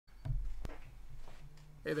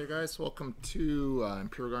Hey there guys, welcome to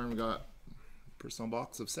Imperial Garden. We got personal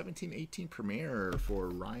box of 1718 Premier for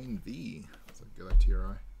Ryan V. So give that to your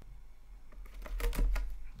eye.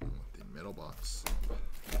 And with the middle box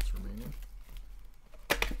that's remaining.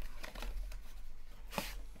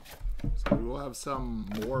 So we will have some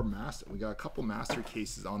more master. We got a couple master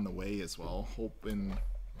cases on the way as well. Hoping,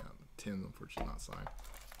 yeah, the tin unfortunately not signed.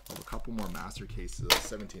 We'll have a couple more master cases of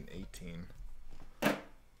 1718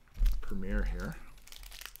 Premier here.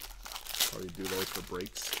 Probably do those for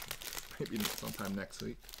breaks, maybe sometime next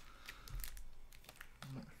week.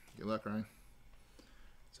 Good luck, Ryan.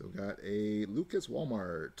 So we got a Lucas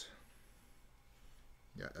Walmart.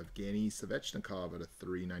 Got Evgeny Svechnikov at a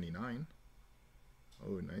 $3.99.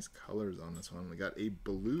 Oh, nice colors on this one. We got a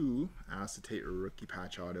blue acetate rookie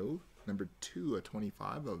patch auto, number 2 of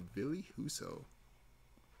 25 of Ville Husso.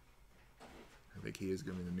 I think he is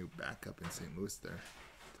going to be the new backup in St. Louis there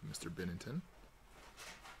to Mr. Binnington.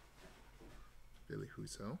 Ville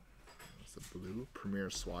Husso. That's the blue. Premier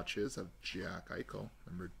swatches of Jack Eichel,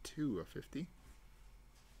 number 2 of 50.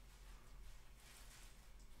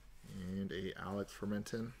 And a Alex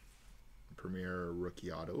Fermenton, Premier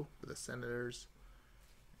rookie auto for the Senators.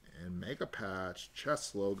 And mega patch,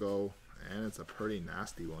 chest logo, and it's a pretty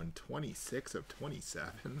nasty one. 26 of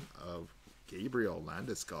 27 of Gabriel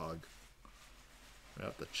Landeskog.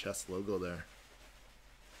 Got the chest logo there.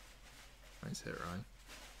 Nice hit, Ryan.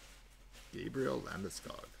 Gabriel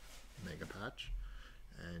Landeskog, mega patch,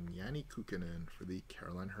 and Yanni Kukkonen for the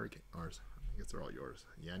Carolina Hurricanes. I guess they're all yours.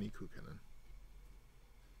 Yanni Kukkonen.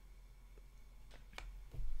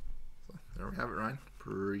 So there we have it, Ryan.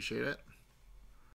 Appreciate it.